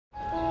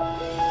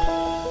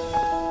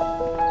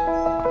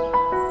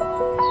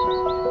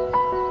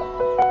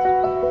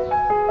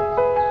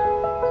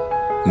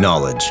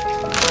Knowledge.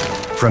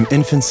 From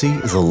infancy,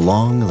 the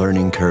long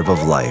learning curve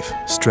of life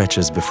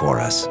stretches before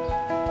us.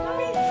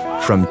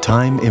 From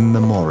time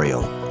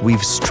immemorial,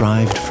 we've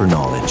strived for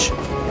knowledge.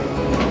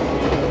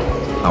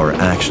 Our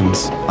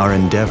actions, our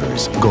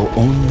endeavors go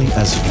only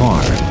as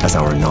far as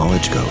our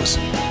knowledge goes.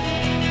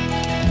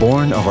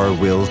 Born of our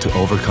will to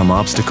overcome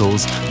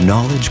obstacles,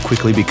 knowledge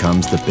quickly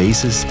becomes the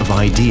basis of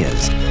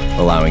ideas,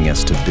 allowing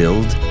us to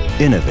build,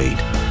 innovate,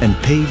 and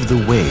pave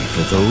the way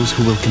for those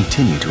who will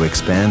continue to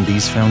expand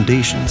these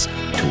foundations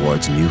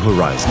towards new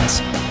horizons.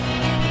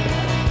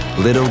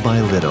 Little by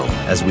little,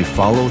 as we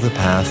follow the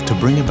path to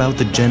bring about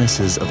the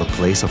genesis of a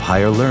place of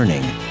higher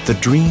learning, the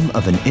dream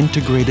of an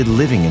integrated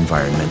living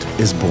environment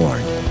is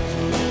born.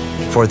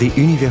 For the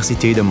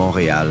Université de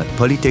Montréal,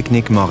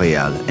 Polytechnique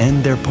Montréal,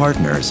 and their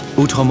partners,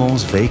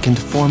 Outremont's vacant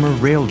former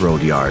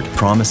railroad yard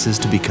promises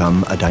to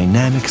become a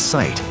dynamic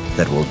site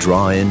that will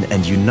draw in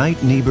and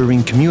unite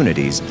neighboring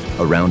communities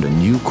around a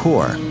new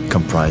core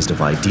comprised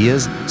of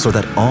ideas so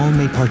that all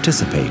may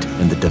participate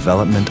in the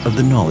development of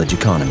the knowledge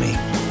economy.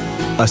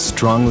 A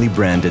strongly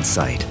branded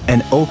site,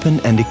 an open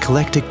and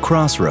eclectic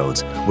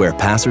crossroads where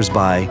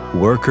passers-by,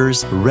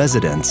 workers,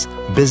 residents,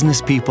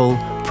 business people,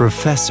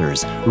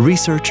 professors,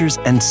 researchers,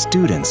 and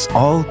students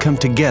all come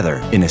together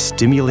in a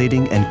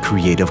stimulating and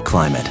creative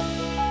climate.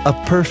 A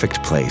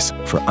perfect place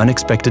for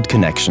unexpected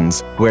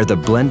connections where the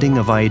blending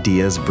of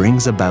ideas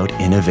brings about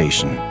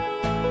innovation.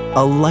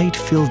 A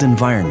light-filled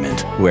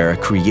environment where a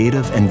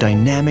creative and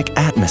dynamic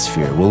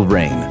atmosphere will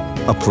reign.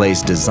 A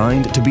place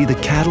designed to be the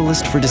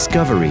catalyst for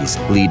discoveries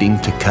leading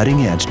to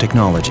cutting-edge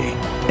technology.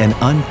 An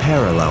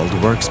unparalleled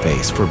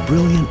workspace for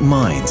brilliant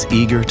minds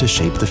eager to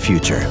shape the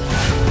future.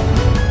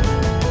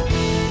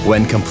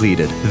 When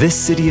completed, this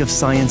city of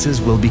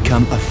sciences will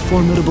become a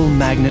formidable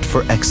magnet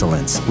for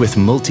excellence with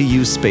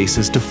multi-use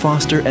spaces to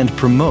foster and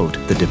promote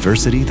the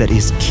diversity that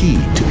is key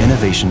to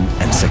innovation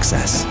and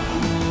success.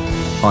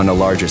 On a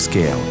larger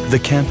scale, the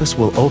campus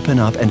will open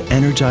up and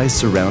energize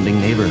surrounding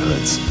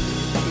neighborhoods.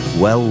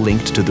 Well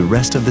linked to the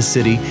rest of the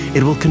city,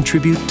 it will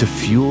contribute to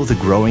fuel the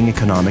growing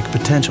economic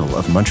potential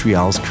of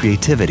Montreal's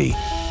creativity,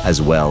 as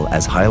well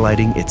as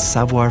highlighting its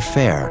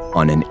savoir-faire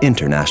on an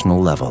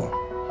international level.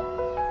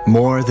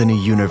 More than a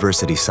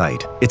university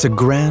site, it's a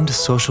grand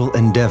social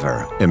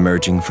endeavor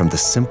emerging from the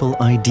simple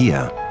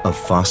idea of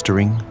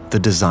fostering the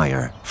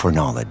desire for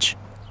knowledge.